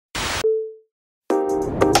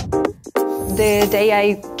The day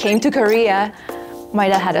I came to Korea, my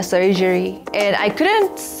dad had a surgery and I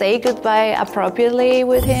couldn't say goodbye appropriately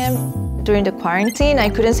with him. During the quarantine, I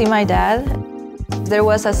couldn't see my dad. There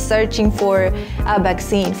was a searching for a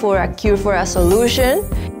vaccine, for a cure, for a solution.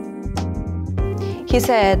 He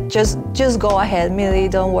said, just go ahead, Millie,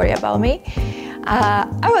 don't worry about me.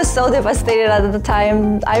 I was so devastated at the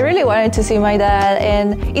time. I really wanted to see my dad,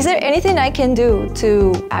 and is there anything I can do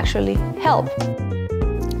to actually help?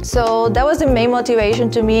 So that was the main motivation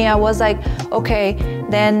to me. I was like, okay,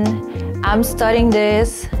 then I'm studying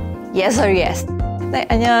this, yes or yes. 네,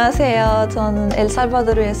 안녕하세요. 저는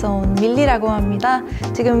엘살바도르에서 온 밀리라고 합니다.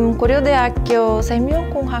 지금 고려대학교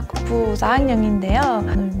생명공학부 4학년인데요.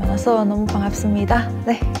 오늘 만나서 너무 반갑습니다.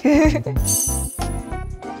 네.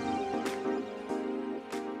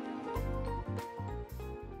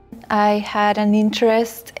 I had an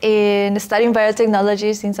interest in studying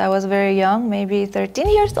biotechnology since I was very young, maybe 13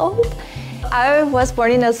 years old. I was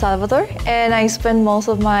born in El Salvador and I spent most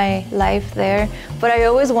of my life there, but I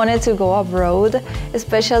always wanted to go abroad,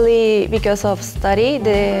 especially because of study.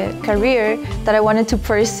 The career that I wanted to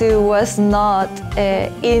pursue was not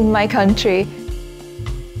in my country.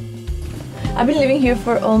 I've been living here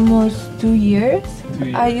for almost 2 years.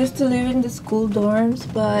 I used to live in the school dorms,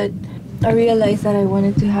 but I realized that I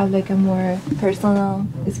wanted to have like a more personal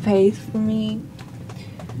space for me.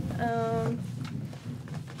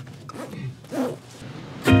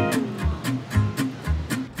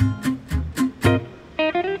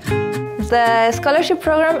 The scholarship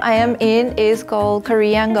program I am in is called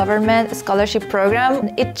Korean Government Scholarship Program.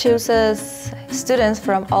 It chooses students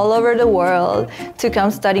from all over the world to come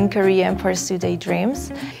study in Korea and pursue their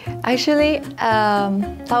dreams. Actually,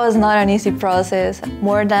 that was not an easy process.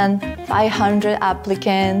 More than 500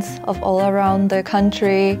 applicants of all around the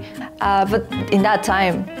country. But in that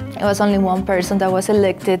time, it was only one person that was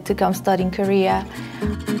elected to come study in Korea.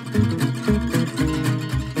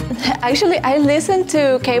 Actually, I listened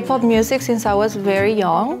to K-pop music since I was very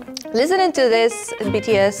young. Listening to this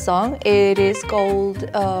BTS song, it is called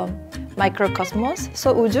Microcosmos.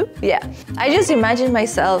 So 우주? Yeah. I just imagined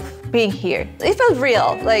myself being here. It felt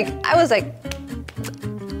real. Like, I was like,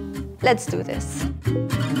 let's do this.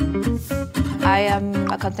 I am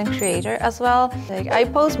a content creator as well. Like, I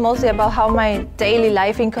post mostly about how my daily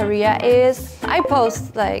life in Korea is. I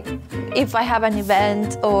post like if I have an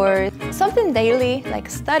event or something daily, like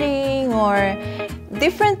studying or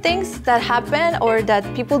different things that happen or that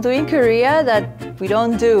people do in Korea that we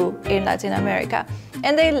don't do in Latin America.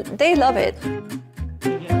 And they love it.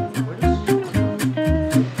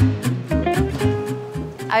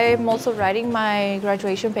 I'm also writing my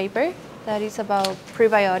graduation paper that is about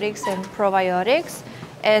prebiotics and probiotics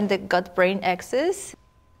and the gut-brain axis.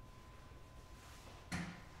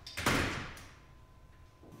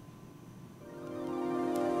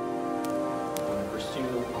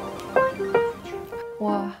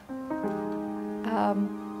 Wow.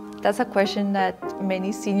 That's a question that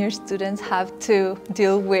many senior students have to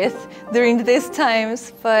deal with during these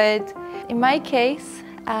times. But in my case,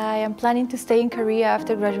 I am planning to stay in Korea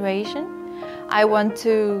after graduation. I want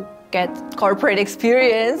to get corporate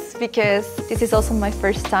experience because this is also my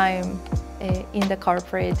first time in the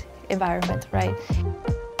corporate environment, right?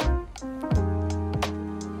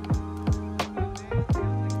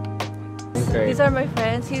 Okay. These are my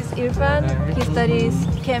friends. He's Irfan. He studies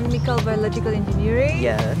chemical biological engineering.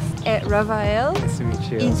 Yes. At Rafael. Nice to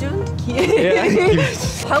meet you. 이준. Yeah.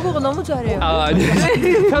 한국어 너무 잘해요. 아, 아니.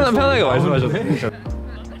 편하게 말씀하셔도.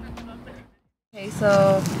 Okay,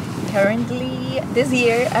 so currently this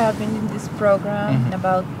year I have been in this program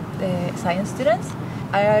about science students.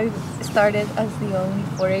 I started as the only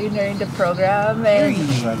foreigner in the program, and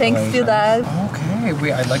thanks to that. Okay,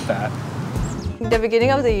 wait, I like that. In the beginning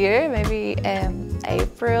of the year, maybe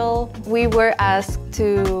April, we were asked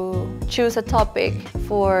to choose a topic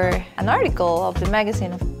for an article of the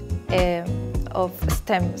magazine of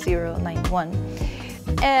STEM 091.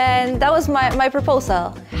 And that was my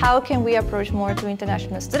proposal. How can we approach more to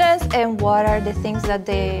international students, and what are the things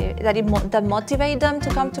that motivate them to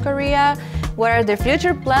come to Korea? What are their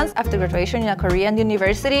future plans after graduation in a Korean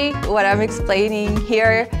university? What I'm explaining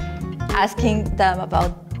here, asking them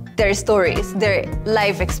about their stories, their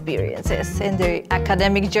life experiences, and their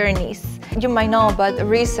academic journeys. You might know, but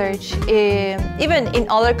research, even in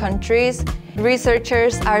other countries,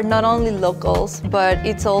 researchers are not only locals, but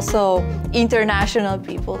it's also international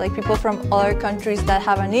people, like people from other countries that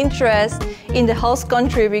have an interest in the host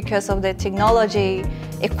country because of the technology,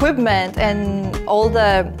 equipment, and all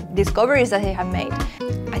the discoveries that they have made.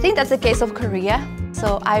 I think that's the case of Korea.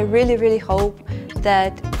 So I really, really hope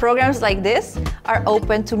that programs like this are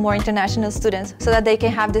open to more international students so that they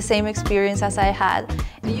can have the same experience as I had.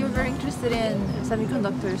 You're very interested in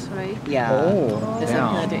semiconductors, right? Yeah, the yeah.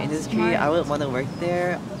 semiconductor industry, I would want to work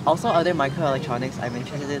there. Also other microelectronics, I'm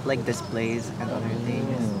interested in like displays and other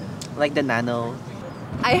things. Like the nano.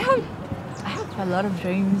 I have a lot of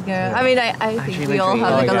dreams, girl. I mean, I think Actually, we all dream.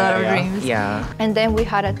 have like Oh, a lot of yeah. dreams. Yeah. And then we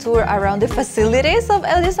had a tour around the facilities of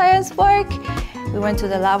LGSciencePark. We went to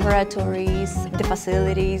the laboratories, the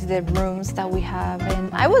facilities, the rooms that we have,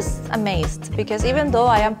 and I was amazed because even though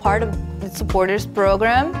I am part of the supporters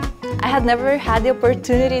program, I had never had the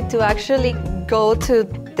opportunity to actually go to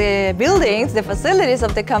the buildings, the facilities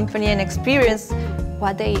of the company and experience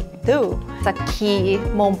what they do. It's a key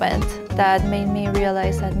moment that made me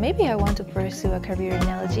realize that maybe I want to pursue a career in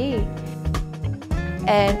LG.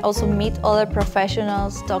 And also meet other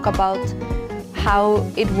professionals, talk about how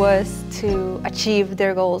it was to achieve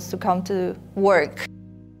their goals, to come to work.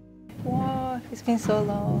 Wow, it's been so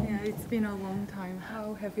long. Yeah, it's been a long time.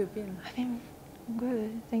 How have you been? I've been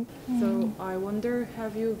good, thank you. So I wonder,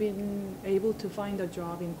 have you been able to find a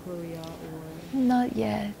job in Korea or? Not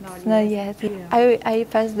yet. Not yet. Yeah. I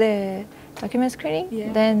passed the document screening,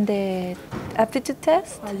 Yeah. then the aptitude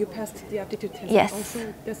test. You passed the aptitude test. Yes.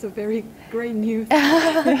 Also, that's a very great news.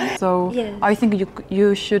 So Yes. I think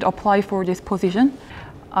you should apply for this position.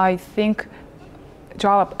 I think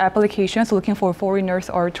job applications looking for foreigners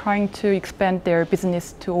are trying to expand their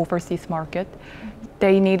business to overseas market.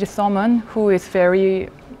 They need someone who is very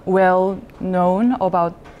well known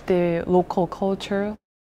about the local culture.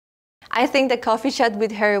 I think the coffee chat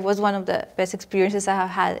with her was one of the best experiences I have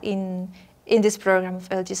had in this program of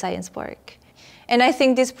LGSciencePark. And I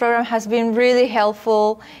think this program has been really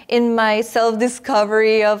helpful in my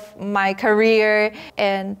self-discovery of my career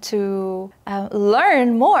and to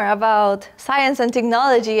learn more about science and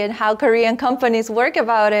technology and how Korean companies work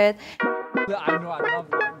about it. I love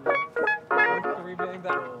that.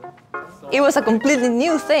 It was a completely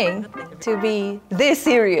new thing to be this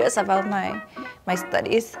serious about my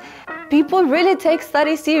studies. People really take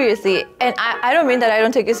studies seriously, and I don't mean that I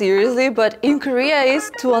don't take it seriously, but in Korea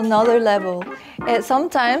it's to another level. And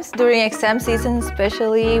sometimes during exam season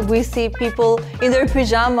especially, we see people in their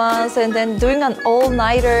pajamas and then doing an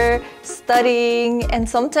all-nighter studying, and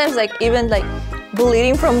sometimes even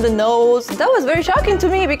bleeding from the nose. That was very shocking to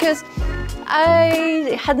me because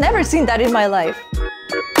I had never seen that in my life.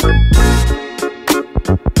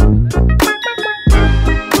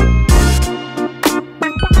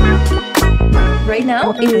 Right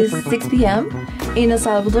now it is 6 p.m. In El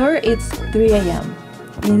Salvador, it's 3 a.m.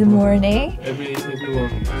 in the morning.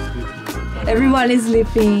 Everyone is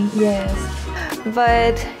sleeping, yes.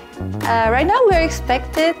 But right now we're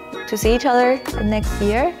expected to see each other next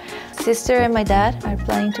year. Sister and my dad are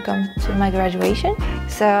planning to come to my graduation.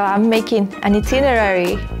 So I'm making an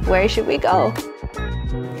itinerary. Where should we go?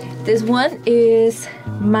 This one is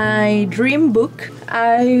my dream book.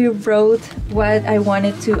 I wrote what I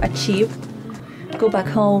wanted to achieve. Go back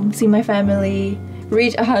home, see my family,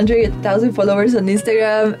 reach 100,000 followers on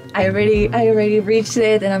Instagram. I already reached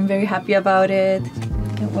it and I'm very happy about it.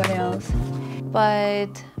 And what else?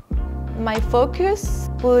 But my focus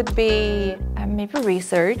would be maybe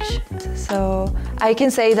research. So I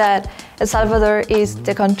can say that El Salvador is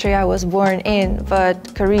the country I was born in,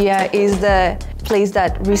 but Korea is the place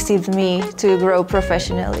that received me to grow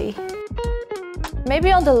professionally.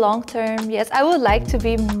 Maybe on the long term, yes, I would like to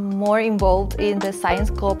be more involved in the science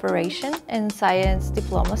cooperation and science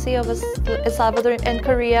diplomacy of El Salvador and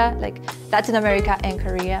Korea, like Latin America and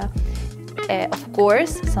Korea. Of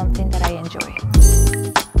course, something that I enjoy.